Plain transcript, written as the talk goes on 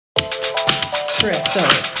Crystal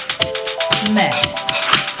Meth.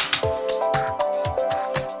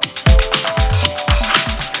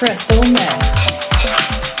 Crystal Meth.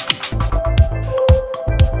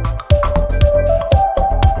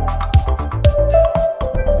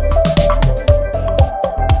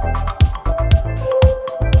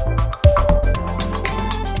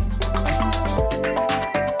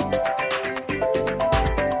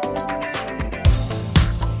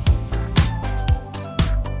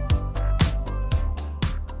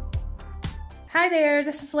 Hi there,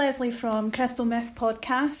 this is Leslie from Crystal Myth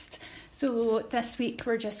Podcast. So this week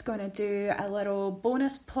we're just going to do a little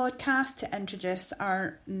bonus podcast to introduce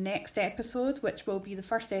our next episode, which will be the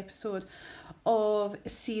first episode of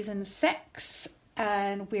season 6,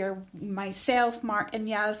 and where myself, Mark and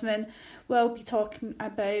Yasmin will be talking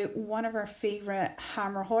about one of our favourite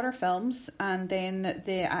Hammer horror films and then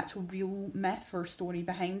the actual real myth or story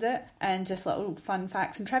behind it, and just little fun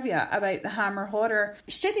facts and trivia about the Hammer Horror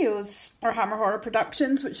Studios or Hammer Horror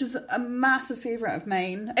Productions, which is a massive favourite of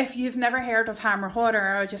mine. If you've never heard of Hammer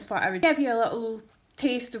Horror, I just thought I would give you a little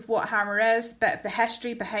taste of what Hammer is, a bit of the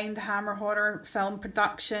history behind the Hammer Horror film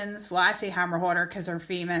productions. Well, I say Hammer Horror because they're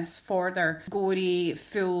famous for their gory,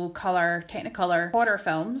 full colour, Technicolor horror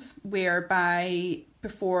films, whereby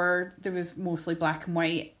before there was mostly black and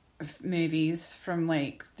white movies from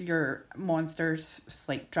like your monsters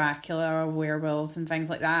like Dracula, werewolves and things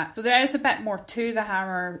like that. So there is a bit more to the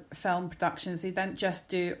Hammer film productions. They didn't just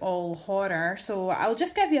do all horror. So I'll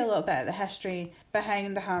just give you a little bit of the history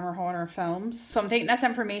behind the Hammer horror films. So I'm taking this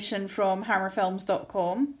information from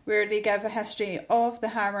hammerfilms.com, where they give a history of the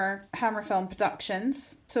Hammer film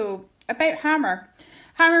productions. So about Hammer.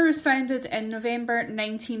 Hammer was founded in November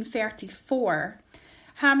 1934.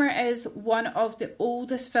 Hammer is one of the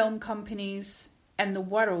oldest film companies in the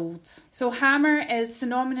world. So Hammer is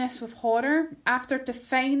synonymous with horror after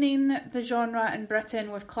defining the genre in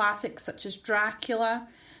Britain with classics such as Dracula,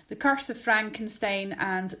 The Curse of Frankenstein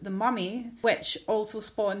and The Mummy, which also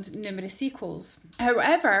spawned numerous sequels.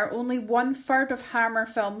 However, only 1/3 of Hammer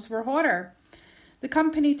films were horror. The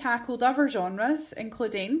company tackled other genres,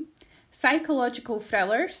 including psychological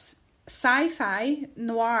thrillers, sci-fi,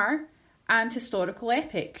 noir, and historical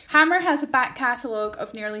epic. Hammer has a back catalogue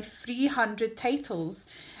of nearly 300 titles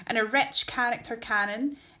and a rich character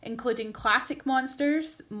canon, including classic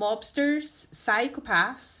monsters, mobsters,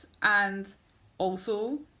 psychopaths, and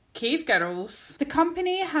also cave girls. The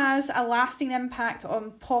company has a lasting impact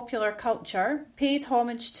on popular culture, paid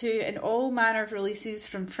homage to in all manner of releases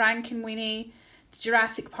from Frankenweenie to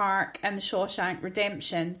Jurassic Park and The Shawshank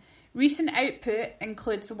Redemption. Recent output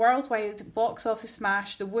includes the worldwide box office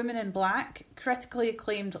smash The Woman in Black, critically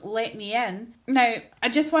acclaimed Let Me In. Now, I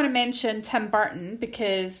just want to mention Tim Burton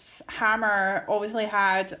because Hammer obviously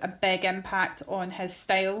had a big impact on his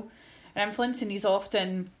style and influence, and he's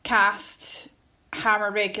often cast Hammer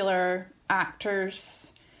regular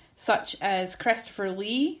actors such as Christopher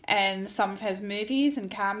Lee in some of his movies and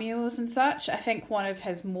cameos and such. I think one of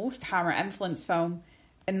his most Hammer influenced film,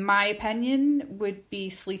 in my opinion, would be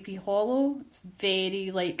Sleepy Hollow. It's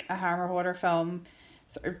very like a Hammer horror film,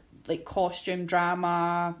 sort of like costume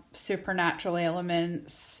drama, supernatural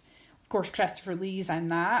elements. Of course, Christopher Lee's in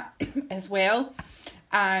that as well.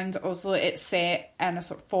 And also it's set in a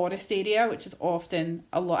sort of forest area, which is often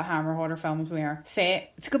a lot of Hammer horror films were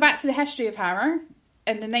set. To go back to the history of Hammer,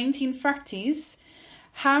 in the 1930s,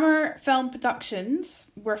 Hammer Film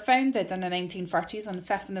Productions were founded in the 1930s on the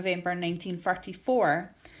 5th of November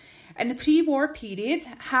 1934. In the pre-war period,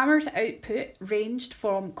 Hammer's output ranged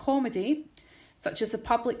from comedy, such as The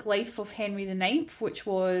Public Life of Henry IX, which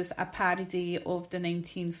was a parody of the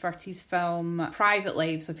 1930s film Private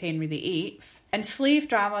Lives of Henry VIII, and slave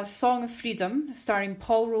drama Song of Freedom, starring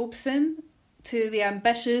Paul Robeson, to the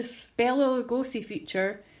ambitious Bela Lugosi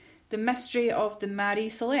feature The Mystery of the Marie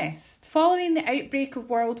Celeste. Following the outbreak of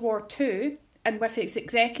World War II, and with its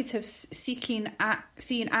executives seeing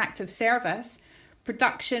active service,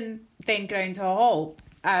 production then ground to a halt,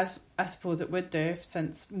 as I suppose it would do,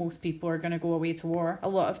 since most people are going to go away to war. A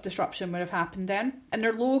lot of disruption would have happened then. And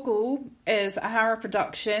their logo is a Hammer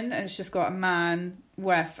production, and it's just got a man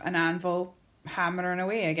with an anvil hammering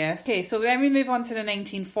away, I guess. Okay, so then we move on to the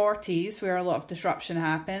 1940s, where a lot of disruption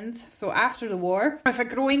happens. So after the war, with a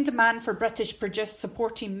growing demand for British produced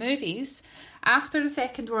supporting movies, after the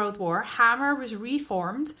Second World War, Hammer was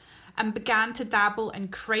reformed and began to dabble in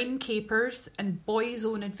crime capers and boys'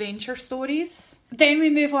 own adventure stories. Then we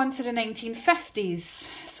move on to the 1950s.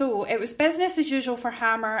 So it was business as usual for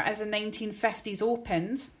Hammer as the 1950s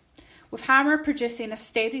opened, with Hammer producing a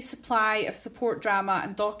steady supply of support drama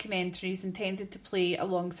and documentaries intended to play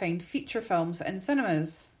alongside feature films in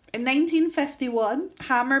cinemas. In 1951,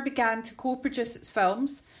 Hammer began to co-produce its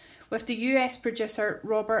films with the US producer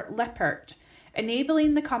Robert Lippert,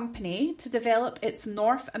 enabling the company to develop its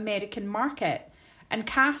North American market and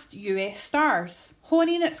cast US stars.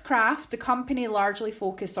 Honing its craft, the company largely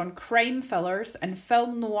focused on crime thrillers and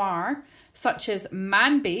film noir such as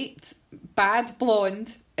Man-Bait, Bad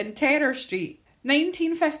Blonde and Terror Street.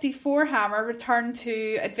 1954 Hammer returned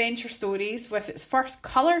to adventure stories with its first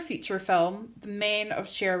colour feature film, The Men of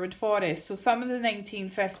Sherwood Forest. So some of the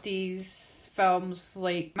 1950s films,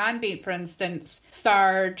 like Man-Bait for instance,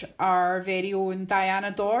 starred our very own Diana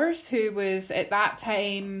Dors, who was at that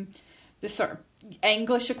time the sort of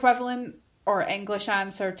English equivalent or English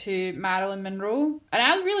answer to Marilyn Monroe. And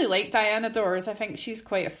I really like Diana Dors. I think she's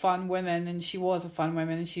quite a fun woman, and she was a fun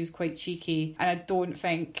woman, and she was quite cheeky. And I don't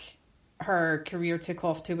think her career took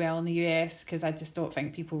off too well in the US because I just don't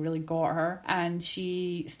think people really got her. And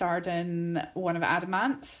she starred in one of Adam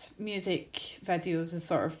Ant's music videos as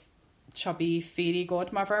sort of chubby fairy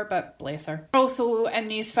godmother, but bless her. Also in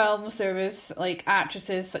these films there was like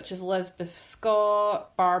actresses such as Elizabeth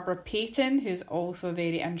Scott, Barbara Payton, who's also a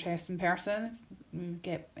very interesting person.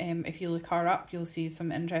 If you look her up, you'll see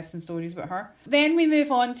some interesting stories about her. Then we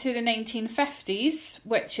move on to the 1950s,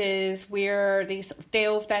 which is where they sort of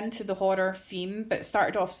delved into the horror theme, but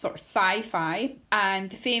started off sort of sci-fi. And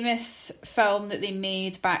the famous film that they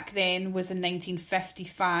made back then was in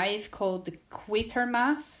 1955 called The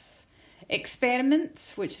Quatermass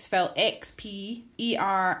Experiment, which is spelled Xperiment,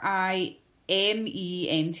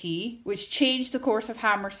 which changed the course of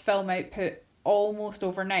Hammer's film output almost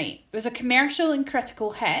overnight. It was a commercial and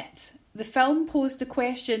critical hit. The film posed the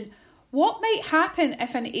question, what might happen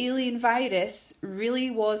if an alien virus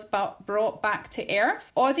really was brought back to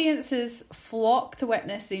Earth? Audiences flocked to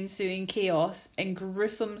witness the ensuing chaos and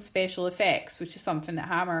gruesome special effects, which is something that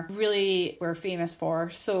Hammer really were famous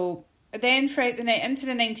for. So then throughout the night into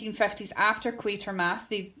the 1950s, after Quatermass,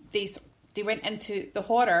 they went into the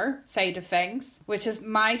horror side of things, which is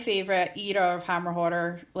my favourite era of Hammer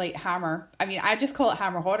horror, like Hammer. I mean, I just call it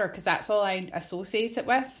Hammer horror because that's all I associate it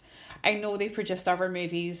with. I know they produced other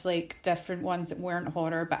movies, like different ones that weren't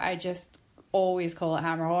horror, but I just always call it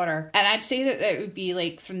Hammer horror. And I'd say that it would be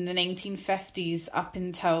like from the 1950s up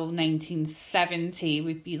until 1970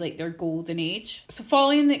 would be like their golden age. So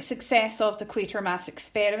following the success of the Quatermass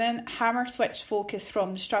Experiment, Hammer switched focus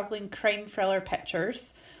from the struggling crime thriller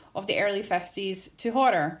pictures of the early 50s to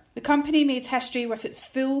horror. The company made history with its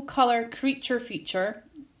full-colour creature feature,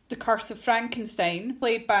 The Curse of Frankenstein,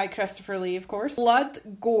 played by Christopher Lee, of course. Blood,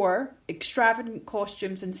 gore, extravagant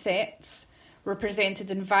costumes and sets were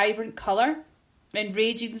presented in vibrant colour,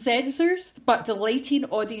 enraging censors, but delighting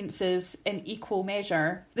audiences in equal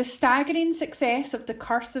measure. The staggering success of The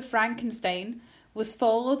Curse of Frankenstein was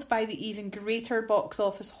followed by the even greater box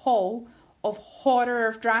office haul of Horror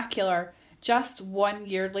of Dracula, just 1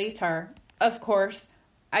 year later. Of course,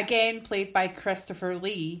 again played by Christopher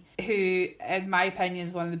Lee, who, in my opinion,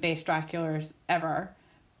 is one of the best Draculas ever.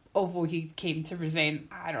 Although he came to resent,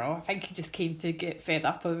 I don't know, I think he just came to get fed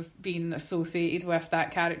up of being associated with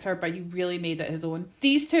that character, but he really made it his own.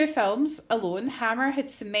 These two films alone, Hammer had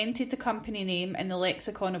cemented the company name in the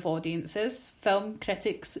lexicon of audiences, film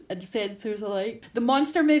critics and censors alike. The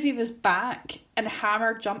monster movie was back, and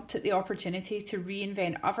Hammer jumped at the opportunity to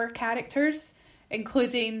reinvent other characters,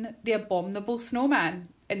 including the Abominable Snowman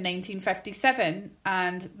in 1957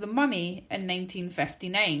 and The Mummy in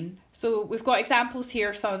 1959. So we've got examples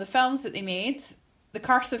here of some of the films that they made. The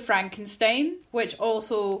Curse of Frankenstein, which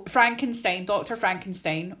also Dr.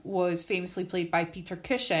 Frankenstein was famously played by Peter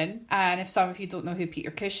Cushing. And if some of you don't know who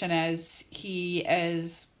Peter Cushing is, he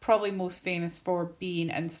is probably most famous for being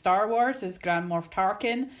in Star Wars as Grand Moff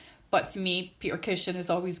Tarkin. But to me, Peter Cushing is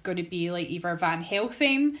always going to be like either Van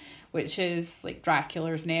Helsing, which is like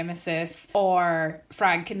Dracula's nemesis, or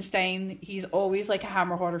Frankenstein. He's always like a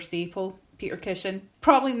Hammer horror staple, Peter Cushing.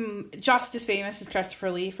 Probably just as famous as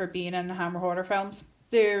Christopher Lee for being in the Hammer horror films.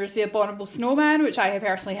 There's the Abominable Snowman, which I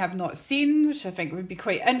personally have not seen, which I think would be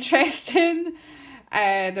quite interesting.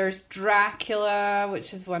 There's Dracula,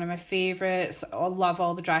 which is one of my favourites. I love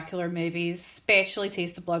all the Dracula movies, especially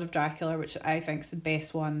Taste of Blood of Dracula, which I think is the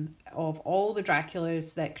best one of all the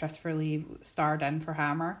Draculas that Christopher Lee starred in for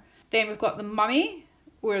Hammer. Then we've got The Mummy,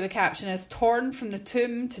 where the caption is torn from the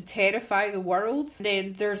tomb to terrify the world.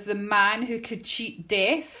 Then there's The Man Who Could Cheat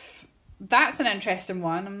Death. That's an interesting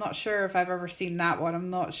one. I'm not sure if I've ever seen that one. I'm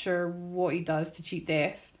not sure what he does to cheat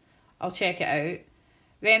death. I'll check it out.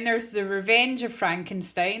 Then there's The Revenge of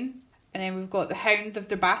Frankenstein. And then we've got The Hound of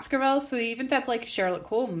the Baskervilles. So they even did like Sherlock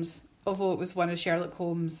Holmes, although it was one of Sherlock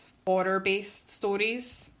Holmes' horror-based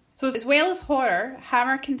stories. So as well as horror,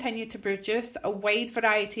 Hammer continued to produce a wide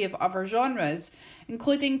variety of other genres,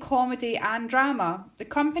 including comedy and drama. The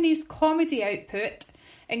company's comedy output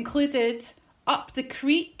included Up the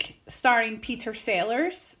Creek, starring Peter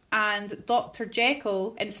Sellers, and Dr.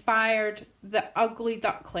 Jekyll inspired The Ugly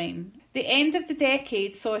Duckling. The end of the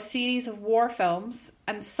decade saw a series of war films,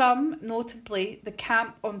 and some, notably The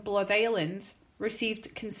Camp on Blood Island,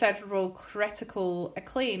 received considerable critical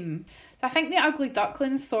acclaim. I think The Ugly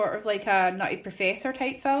Duckling's sort of like a Nutty Professor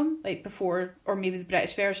type film, like before, or maybe the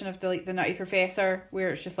British version of the Nutty Professor, where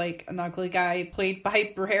it's just like an ugly guy played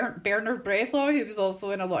by Bernard Bresslaw, who was also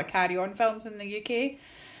in a lot of Carry On films in the UK.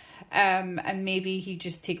 And maybe he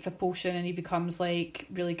just takes a potion and he becomes like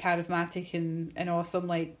really charismatic and awesome,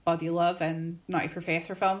 like Buddy Love and Nutty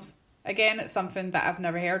Professor films. Again, it's something that I've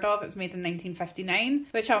never heard of. It was made in 1959,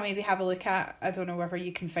 which I'll maybe have a look at. I don't know whether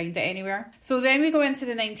you can find it anywhere. So then we go into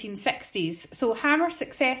the 1960s. So Hammer's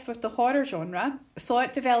success with the horror genre saw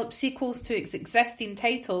it develop sequels to its existing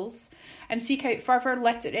titles and seek out further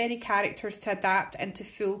literary characters to adapt into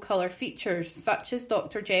full colour features, such as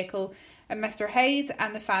Dr. Jekyll and Mr. Hyde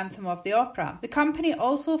and the Phantom of the Opera. The company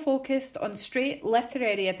also focused on straight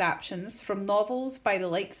literary adaptations from novels by the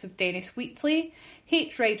likes of Dennis Wheatley,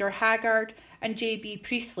 H. Rider Haggard and J.B.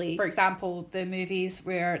 Priestley. For example, the movies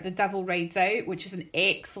where The Devil Rides Out, which is an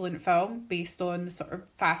excellent film based on the sort of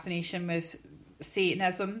fascination with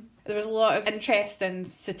Satanism. There was a lot of interest in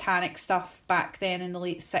satanic stuff back then in the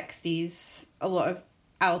late 60s. A lot of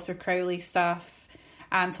Aleister Crowley stuff.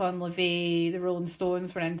 Anton LaVey, the Rolling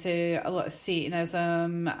Stones were into a lot of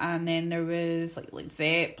Satanism, and then there was like Led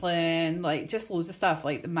Zeppelin, like just loads of stuff,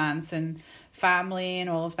 like the Manson family and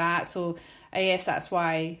all of that. So I guess that's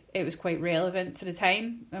why it was quite relevant to the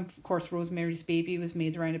time. And of course, Rosemary's Baby was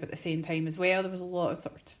made around about the same time as well. There was a lot of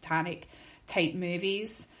sort of satanic type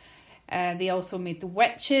movies. They also made The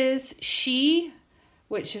Witches, She,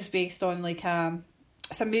 which is based on like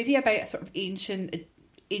it's a movie about a sort of ancient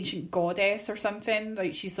goddess or something,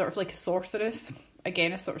 like she's sort of like a sorceress,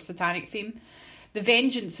 again a sort of satanic theme. The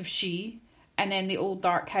Vengeance of She, and then The Old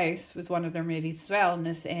Dark House was one of their movies as well in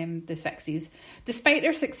this the 60s. Despite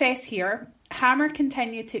their success here, Hammer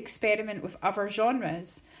continued to experiment with other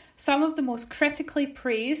genres, some of the most critically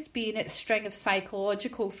praised being its string of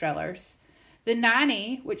psychological thrillers. The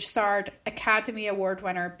Nanny, which starred Academy Award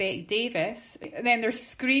winner Bette Davis, and then there's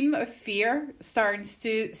Scream of Fear, starring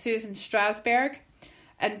Susan Strasberg,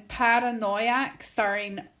 and Paranoiac,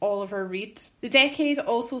 starring Oliver Reed. The decade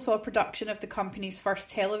also saw production of the company's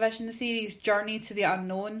first television series, Journey to the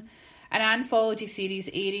Unknown, an anthology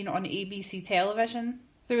series airing on ABC television.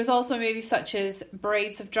 There was also movies such as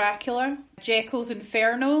Brides of Dracula, Jekyll's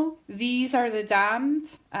Inferno, These Are the Damned,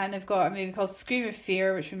 and they've got a movie called Scream of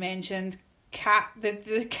Fear, which we mentioned,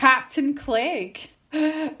 the Captain Clegg.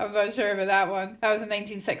 I'm not sure about that one. That was in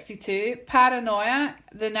 1962. Paranoia,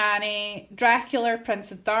 The Nanny, Dracula,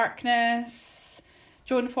 Prince of Darkness,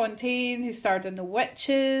 Joan Fontaine, who starred in The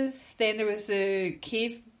Witches. Then there was the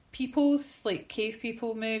Cave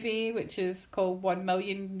People movie, which is called 1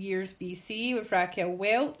 Million Years BC with Raquel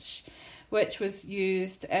Welch, which was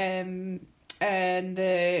used it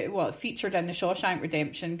featured in the Shawshank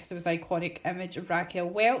Redemption because there was an iconic image of Raquel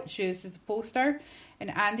Welch used as a poster in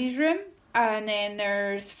Andy's room. And then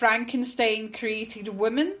there's Frankenstein Created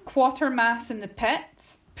Women, Quatermass in the Pit,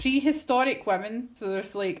 Prehistoric Women. So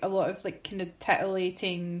there's like a lot of like kind of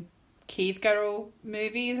titillating cave girl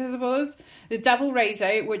movies, I suppose. The Devil Rides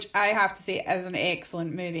Out, which I have to say is an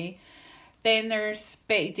excellent movie. Then there's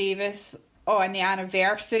Bette Davis. Oh, and The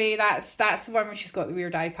Anniversary. That's the one where she's got the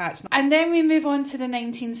weird eye patch. And then we move on to the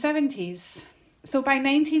 1970s. So by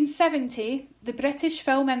 1970, the British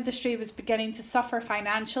film industry was beginning to suffer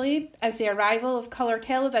financially as the arrival of colour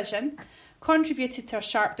television contributed to a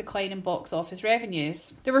sharp decline in box office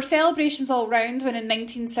revenues. There were celebrations all round when in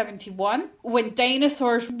 1971, When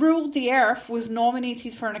Dinosaurs Ruled the Earth was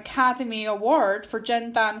nominated for an Academy Award for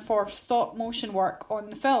Jin Danforth's stop motion work on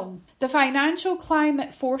the film. The financial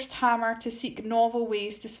climate forced Hammer to seek novel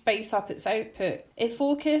ways to spice up its output. It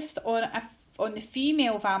focused on the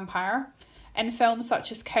female vampire in films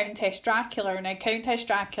such as Countess Dracula. Now, Countess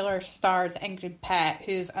Dracula stars Ingrid Pitt,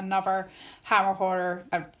 who's another Hammer horror,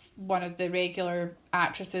 one of the regular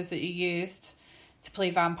actresses that he used to play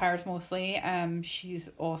vampires mostly. She's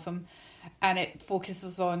awesome. And it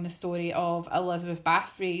focuses on the story of Elizabeth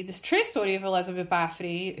Bathory, this true story of Elizabeth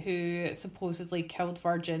Bathory, who supposedly killed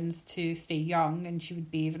virgins to stay young, and she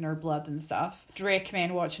would bathe in her blood and stuff. I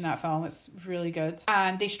recommend watching that film, it's really good.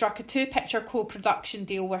 And they struck a 2-picture co-production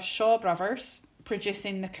deal with Shaw Brothers,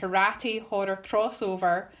 producing the karate horror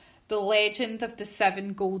crossover, The Legend of the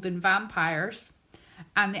Seven Golden Vampires.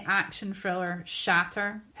 and the action thriller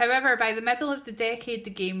Shatter. However, by the middle of the decade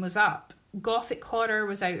the game was up, Gothic horror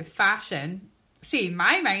was out of fashion. See, in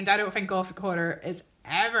my mind, I don't think Gothic horror is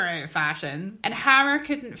ever out of fashion. And Hammer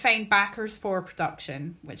couldn't find backers for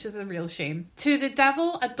production, which is a real shame. To the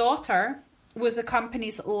Devil, a Daughter was the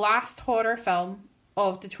company's last horror film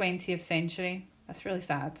of the 20th century. That's really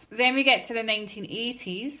sad. Then we get to the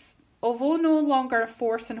 1980s. Although no longer a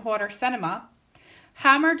force in horror cinema,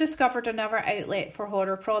 Hammer discovered another outlet for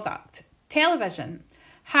horror product: television.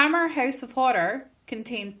 Hammer House of Horror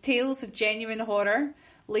contained tales of genuine horror,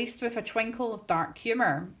 laced with a twinkle of dark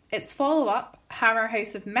humour. Its follow-up, Hammer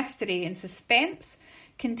House of Mystery and Suspense,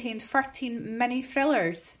 contained 13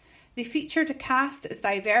 mini-thrillers. They featured a cast as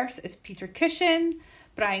diverse as Peter Cushing,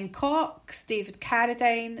 Brian Cox, David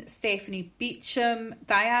Carradine, Stephanie Beacham,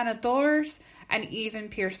 Diana Dors, and even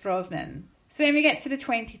Pierce Brosnan. So then we get to the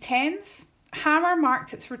 2010s. Hammer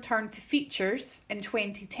marked its return to features in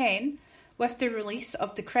 2010 with the release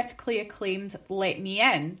of the critically acclaimed Let Me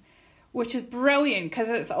In, which is brilliant because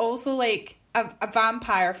it's also like a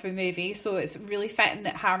vampire movie, so it's really fitting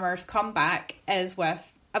that Hammer's comeback is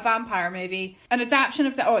with a vampire movie. An adaptation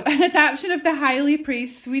of the highly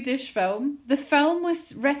praised Swedish film. The film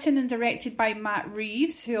was written and directed by Matt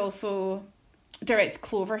Reeves, who also directs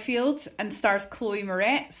Cloverfield, and stars Chloe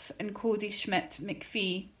Moretz and Cody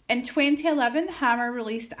Schmidt-McPhee. In 2011, Hammer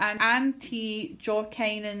released Antti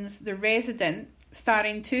Jokkainen's The Resident,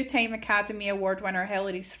 starring two-time Academy Award winner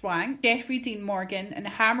Hilary Swank, Jeffrey Dean Morgan, and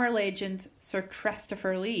Hammer legend Sir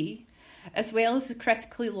Christopher Lee, as well as the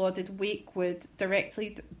critically lauded Wakewood,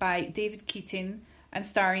 directed by David Keating and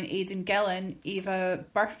starring Aidan Gillen, Eva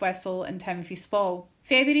Birthwhistle and Timothy Spall.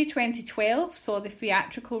 February 2012 saw the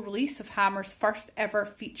theatrical release of Hammer's first ever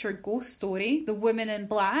feature ghost story, The Woman in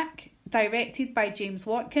Black, directed by James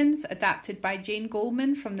Watkins, adapted by Jane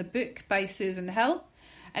Goldman from the book by Susan Hill,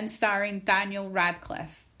 and starring Daniel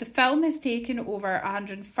Radcliffe. The film has taken over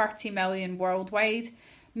 130 million worldwide,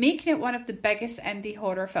 making it one of the biggest indie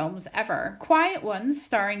horror films ever. Quiet Ones,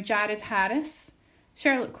 starring Jared Harris,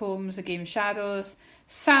 Sherlock Holmes, A Game of Shadows,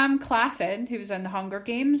 Sam Claflin, who was in The Hunger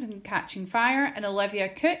Games and Catching Fire, and Olivia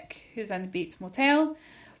Cooke, who's in The Bates Motel,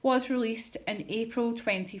 was released in April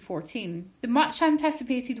 2014. The much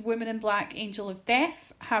anticipated Woman in Black, Angel of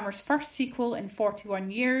Death, Hammer's first sequel in 41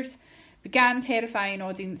 years, began terrifying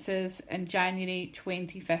audiences in January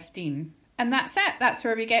 2015. And that's it. That's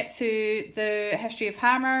where we get to the history of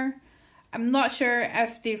Hammer. I'm not sure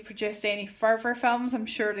if they've produced any further films. I'm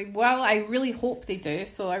sure they will. I really hope they do.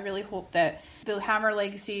 So I really hope that the Hammer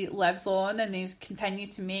legacy lives on and they continue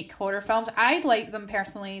to make horror films. I'd like them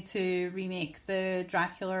personally to remake the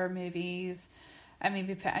Dracula movies and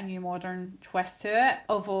maybe put a new modern twist to it.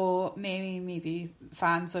 Although maybe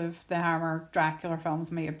fans of the Hammer Dracula films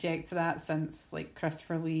might object to that, since like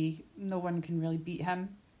Christopher Lee, no one can really beat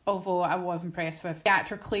him. Although I was impressed with the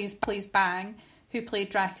actor Claes Bang, who played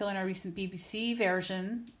Dracula in a recent BBC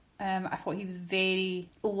version. I thought he was very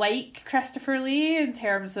like Christopher Lee in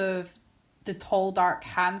terms of the tall, dark,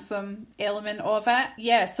 handsome element of it.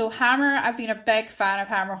 Yeah, so Hammer, I've been a big fan of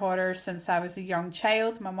Hammer horror since I was a young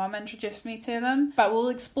child. My mum introduced me to them. But we'll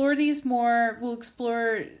explore these more. We'll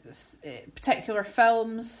explore particular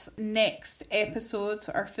films next episode,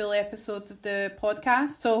 or full episode of the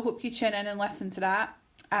podcast. So I hope you tune in and listen to that,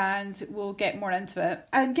 and we'll get more into it.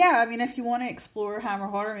 And yeah, I mean, if you want to explore Hammer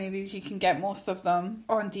horror movies, you can get most of them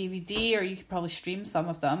on DVD, or you could probably stream some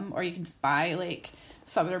of them, or you can just buy like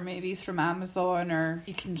some of their movies from Amazon, or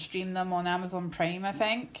you can stream them on Amazon Prime, I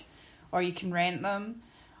think, or you can rent them,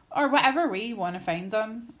 or whatever way you want to find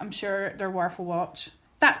them. I'm sure they're worth a watch.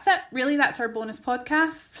 That's it, really. That's our bonus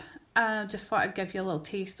podcast. Just thought I'd give you a little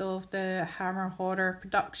taste of the Hammer Horror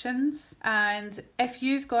Productions. And if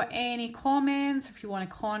you've got any comments, if you want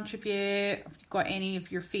to contribute, if you've got any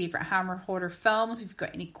of your favourite Hammer Horror films, if you've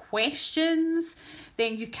got any questions,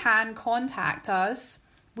 then you can contact us.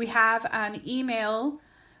 We have an email,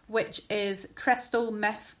 which is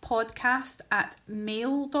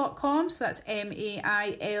crystalmythpodcast@mail.com. So that's mail.com.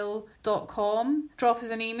 Drop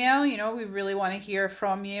us an email. You know, we really want to hear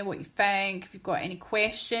from you, what you think. If you've got any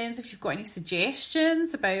questions, if you've got any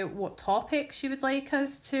suggestions about what topics you would like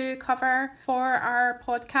us to cover for our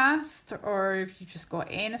podcast, or if you've just got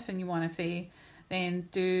anything you want to say, then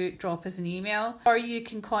do drop us an email. Or you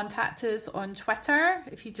can contact us on Twitter.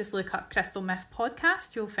 If you just look up Crystal Myth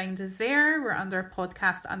Podcast, you'll find us there. We're under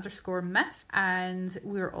podcast_myth. And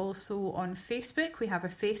we're also on Facebook. We have a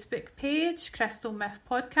Facebook page, Crystal Myth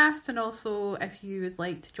Podcast. And also, if you would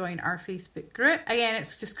like to join our Facebook group, again,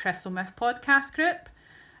 it's just Crystal Myth Podcast group.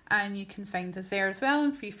 And you can find us there as well.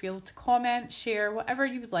 And feel free to comment, share, whatever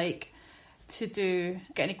you would like to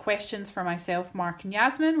get any questions for myself, Mark and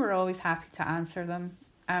Yasmin, we're always happy to answer them.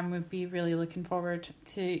 And we'd be really looking forward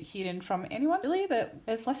to hearing from anyone really that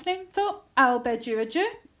is listening. So I'll bid you adieu,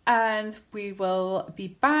 and we will be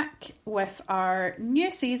back with our new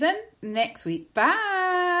season next week. Bye!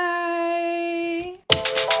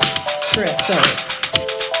 Crystal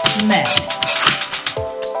Meth.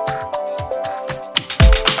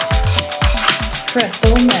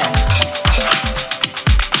 Crystal Meth.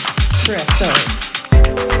 Crystal